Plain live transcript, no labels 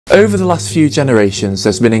Over the last few generations,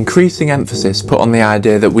 there's been increasing emphasis put on the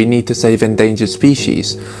idea that we need to save endangered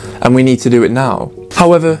species, and we need to do it now.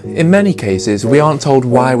 However, in many cases, we aren't told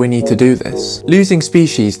why we need to do this. Losing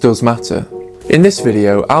species does matter. In this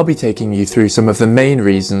video, I'll be taking you through some of the main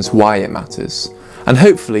reasons why it matters, and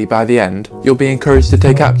hopefully by the end, you'll be encouraged to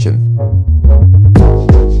take action.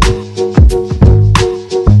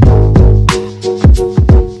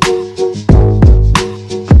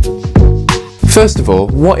 First of all,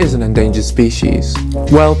 what is an endangered species?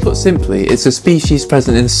 Well, put simply, it's a species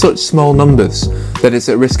present in such small numbers that it's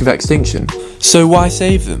at risk of extinction. So why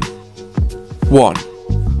save them?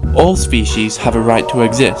 1. All species have a right to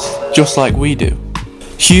exist, just like we do.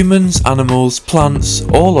 Humans, animals, plants,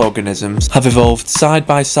 all organisms have evolved side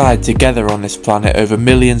by side together on this planet over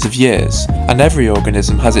millions of years, and every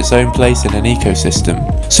organism has its own place in an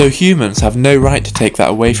ecosystem. So humans have no right to take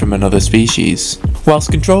that away from another species.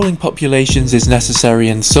 Whilst controlling populations is necessary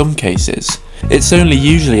in some cases, it's only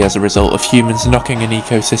usually as a result of humans knocking an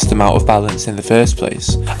ecosystem out of balance in the first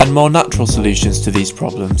place, and more natural solutions to these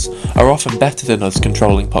problems are often better than us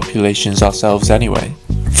controlling populations ourselves anyway.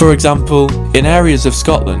 For example, in areas of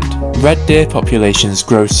Scotland, red deer populations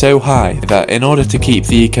grow so high that in order to keep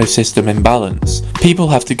the ecosystem in balance, people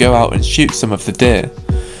have to go out and shoot some of the deer.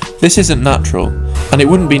 This isn't natural, and it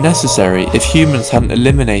wouldn't be necessary if humans hadn't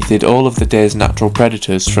eliminated all of the deer's natural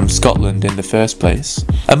predators from Scotland in the first place.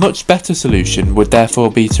 A much better solution would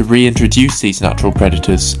therefore be to reintroduce these natural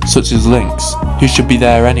predators, such as lynx, who should be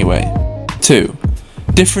there anyway. 2.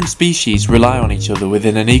 Different species rely on each other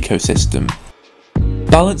within an ecosystem.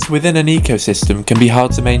 Balance within an ecosystem can be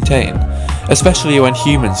hard to maintain, especially when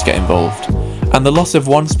humans get involved, and the loss of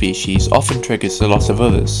one species often triggers the loss of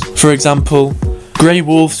others. For example, grey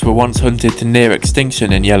wolves were once hunted to near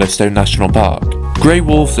extinction in Yellowstone National Park. Grey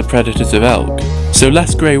wolves are predators of elk, so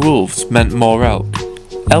less grey wolves meant more elk.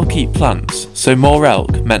 Elk eat plants, so more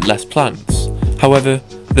elk meant less plants. However,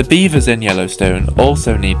 the beavers in Yellowstone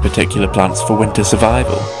also need particular plants for winter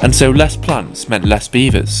survival, and so less plants meant less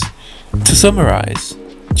beavers. To summarise,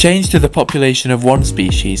 change to the population of one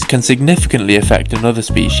species can significantly affect another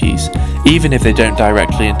species, even if they don't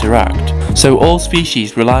directly interact, so all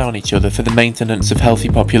species rely on each other for the maintenance of healthy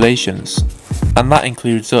populations, and that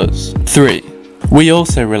includes us. 3. We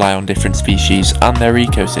also rely on different species and their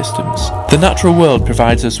ecosystems. The natural world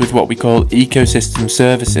provides us with what we call ecosystem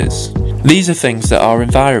services. These are things that our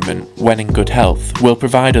environment, when in good health, will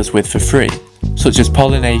provide us with for free, such as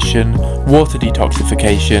pollination, water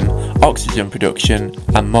detoxification, oxygen production,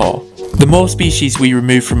 and more. The more species we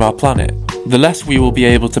remove from our planet, the less we will be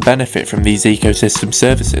able to benefit from these ecosystem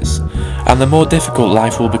services, and the more difficult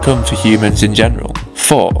life will become for humans in general.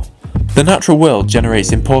 4. The natural world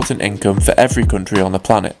generates important income for every country on the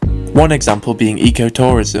planet. One example being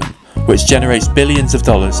ecotourism, which generates billions of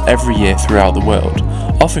dollars every year throughout the world,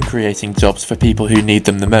 often creating jobs for people who need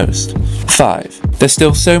them the most. 5. There's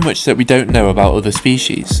still so much that we don't know about other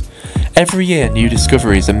species. Every year new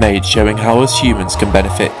discoveries are made showing how us humans can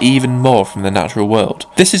benefit even more from the natural world.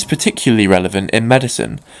 This is particularly relevant in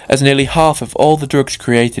medicine, as nearly half of all the drugs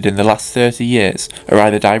created in the last 30 years are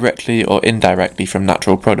either directly or indirectly from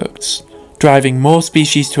natural products. Driving more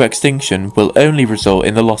species to extinction will only result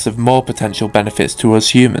in the loss of more potential benefits to us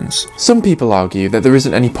humans. Some people argue that there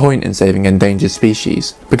isn't any point in saving endangered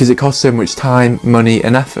species, because it costs so much time, money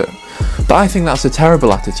and effort. But I think that's a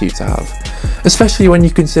terrible attitude to have, especially when you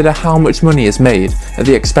consider how much money is made at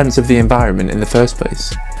the expense of the environment in the first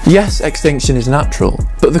place. Yes, extinction is natural,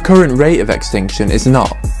 but the current rate of extinction is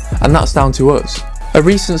not, and that's down to us. A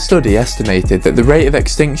recent study estimated that the rate of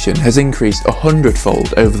extinction has increased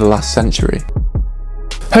 100-fold over the last century.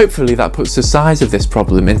 Hopefully that puts the size of this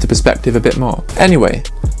problem into perspective a bit more. Anyway,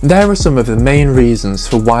 there are some of the main reasons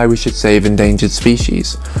for why we should save endangered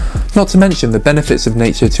species. Not to mention the benefits of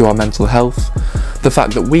nature to our mental health, the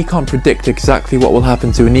fact that we can't predict exactly what will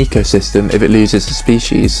happen to an ecosystem if it loses a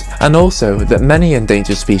species, and also that many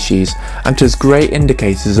endangered species act as great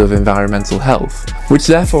indicators of environmental health, which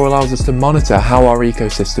therefore allows us to monitor how our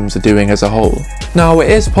ecosystems are doing as a whole. Now, it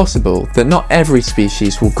is possible that not every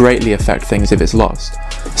species will greatly affect things if it's lost,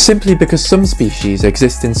 simply because some species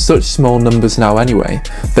exist in such small numbers now anyway,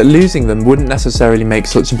 that losing them wouldn't necessarily make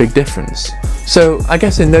such a big difference. So I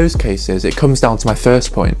guess in those cases it comes down to my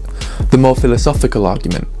first point, the more philosophical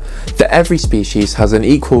argument, that every species has an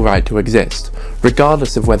equal right to exist,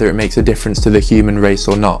 regardless of whether it makes a difference to the human race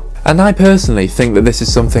or not. And I personally think that this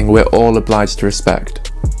is something we're all obliged to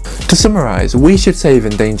respect. To summarise, we should save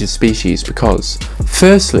endangered species because,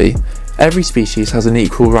 firstly, every species has an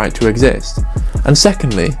equal right to exist, and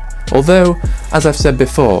secondly, although, as I've said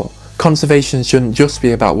before, conservation shouldn't just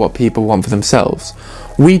be about what people want for themselves,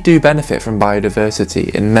 We do benefit from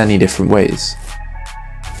biodiversity in many different ways.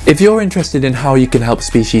 If you're interested in how you can help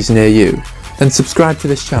species near you, then subscribe to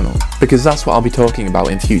this channel, because that's what I'll be talking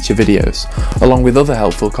about in future videos, along with other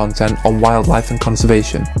helpful content on wildlife and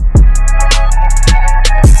conservation.